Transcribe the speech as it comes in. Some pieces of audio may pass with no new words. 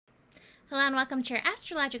Hello and welcome to your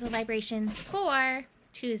astrological vibrations for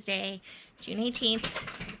Tuesday, June 18th,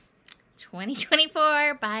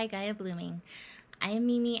 2024 by Gaia Blooming. I am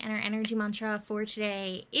Mimi and our energy mantra for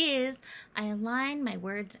today is I align my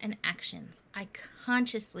words and actions. I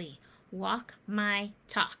consciously walk my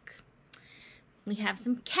talk. We have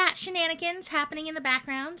some cat shenanigans happening in the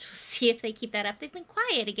background. We'll see if they keep that up. They've been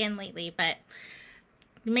quiet again lately, but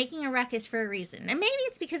making a ruckus for a reason. And maybe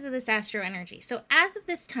it's because of this astro energy. So as of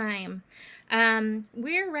this time,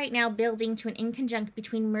 we're right now building to an inconjunct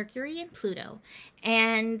between Mercury and Pluto.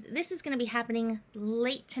 And this is going to be happening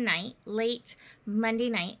late tonight, late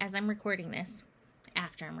Monday night as I'm recording this,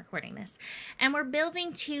 after I'm recording this. And we're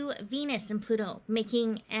building to Venus and Pluto,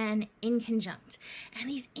 making an inconjunct. And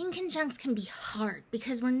these inconjuncts can be hard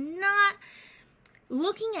because we're not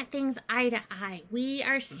looking at things eye to eye. We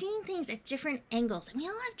are seeing things at different angles, and we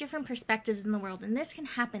all have different perspectives in the world, and this can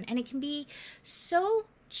happen, and it can be so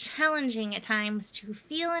challenging at times to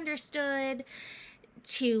feel understood,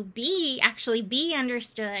 to actually be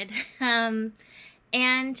understood, and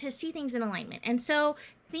to see things in alignment. And so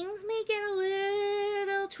things may get a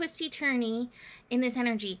little twisty-turny in this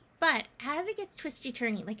energy, but as it gets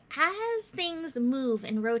twisty-turny, like as things move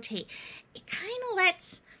and rotate, it kind of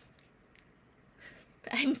lets...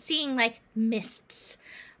 I'm seeing like mists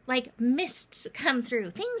come through.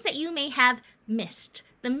 Things that you may have missed.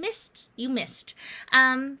 The mists you missed.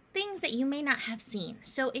 Things that you may not have seen.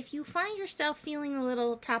 So if you find yourself feeling a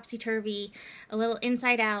little topsy-turvy, a little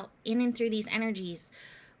inside out, in and through these energies,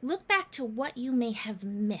 look back to what you may have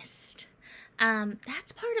missed.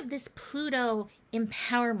 That's part of this Pluto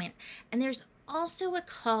empowerment. And there's also a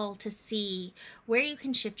call to see where you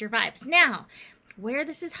can shift your vibes. Now, where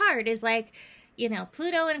this is hard is like, you know,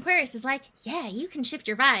 Pluto and Aquarius is like, yeah, you can shift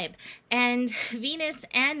your vibe. And Venus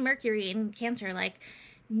and Mercury in Cancer are like,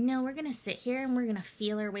 no, we're going to sit here and we're going to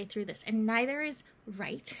feel our way through this. And neither is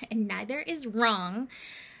right and neither is wrong.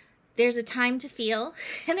 There's a time to feel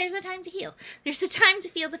and there's a time to heal. There's a time to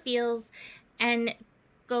feel the feels and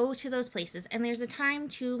go to those places. And there's a time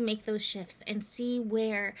to make those shifts and see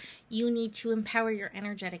where you need to empower your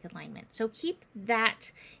energetic alignment. So keep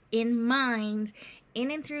that in mind in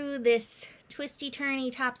and through this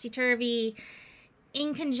twisty-turny, topsy-turvy,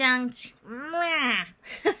 inconjunct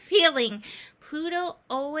feeling. Pluto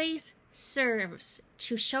always serves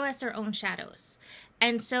to show us our own shadows.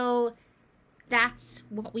 And so that's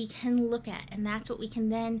what we can look at, and that's what we can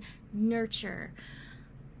then nurture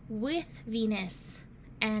with Venus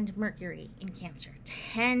and Mercury in Cancer.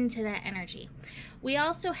 Tend to that energy. We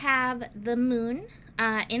also have the moon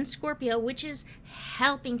in Scorpio, which is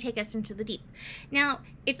helping take us into the deep. Now,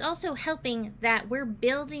 it's also helping that we're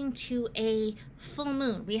building to a full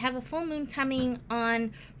moon. We have a full moon coming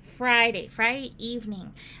on Friday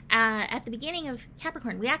evening, at the beginning of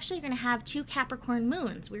Capricorn. We actually are going to have two Capricorn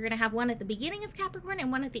moons. We're going to have one at the beginning of Capricorn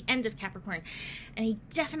and one at the end of Capricorn. And I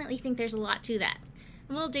definitely think there's a lot to that.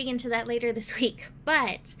 And we'll dig into that later this week.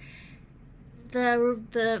 But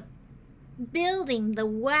the building, the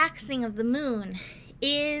waxing of the moon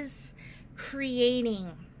is creating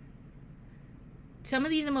some of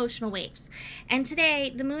these emotional waves. And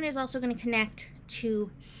today, the moon is also going to connect to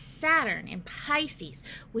Saturn in Pisces,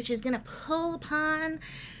 which is going to pull upon,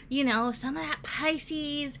 you know, some of that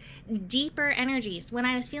Pisces deeper energies. When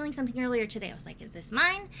I was feeling something earlier today, I was like, is this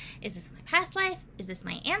mine? Is this my past life? Is this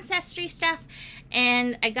my ancestry stuff?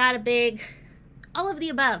 And I got a big all of the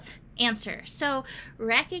above answer. So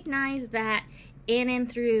recognize that in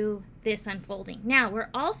and through this unfolding. Now, we're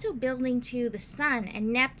also building to the Sun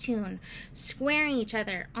and Neptune squaring each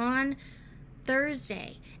other on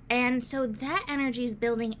Thursday. And so that energy is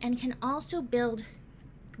building and can also build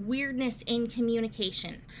weirdness in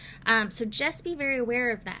communication. So just be very aware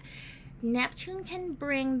of that. Neptune can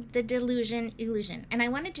bring the illusion. And I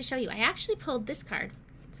wanted to show you, I actually pulled this card.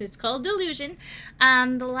 It's called Delusion,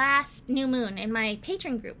 the last new moon in my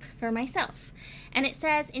patron group for myself. And it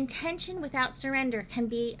says, intention without surrender can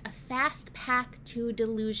be a fast path to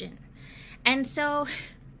delusion. And so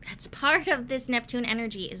that's part of this Neptune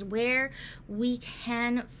energy, is where we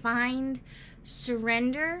can find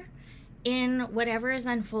surrender in whatever is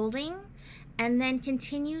unfolding and then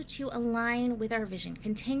continue to align with our vision,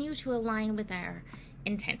 continue to align with our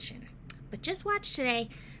intention. But just watch today.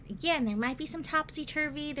 Again, there might be some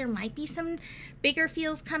topsy-turvy, there might be some bigger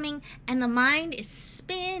feels coming, and the mind is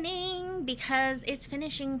spinning because it's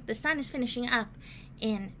finishing, the sun is finishing up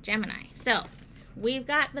in Gemini. So we've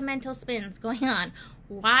got the mental spins going on.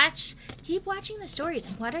 Keep watching the stories,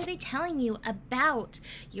 and what are they telling you about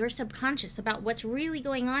your subconscious, about what's really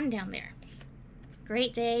going on down there.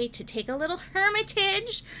 Great day to take a little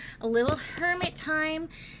hermitage, a little hermit time,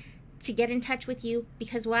 to get in touch with you,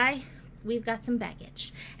 because why? We've got some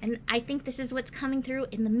baggage. And I think this is what's coming through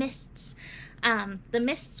in the mists. The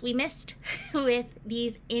mists we missed with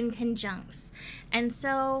these inconjuncts. And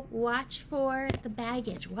so watch for the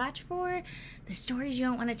baggage. Watch for the stories you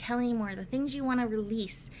don't want to tell anymore, the things you want to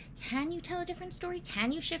release. Can you tell a different story?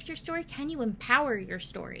 Can you shift your story? Can you empower your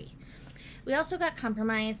story? We also got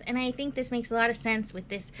compromise, and I think this makes a lot of sense with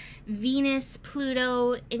this Venus,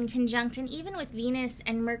 Pluto in conjunct, and even with Venus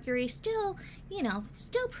and Mercury still, you know,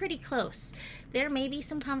 still pretty close. There may be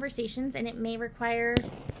some conversations, and it may require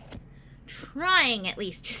trying at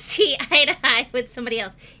least to see eye to eye with somebody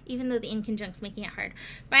else, even though the inconjunct's making it hard.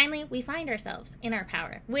 Finally, we find ourselves in our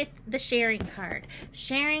power with the sharing card,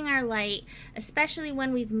 sharing our light, especially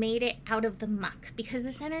when we've made it out of the muck, because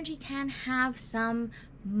this energy can have some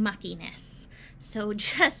muckiness. So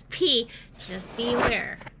just be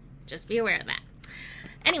aware. Just be aware of that.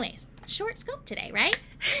 Anyways, short scope today, right?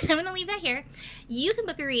 I'm going to leave that here. You can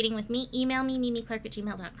book a reading with me. Email me,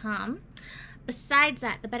 mimiclark@gmail.com. Besides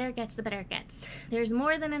that, the better it gets, the better it gets. There's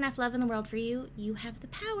more than enough love in the world for you. You have the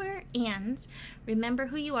power, and remember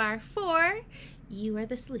who you are, for you are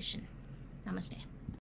the solution. Namaste.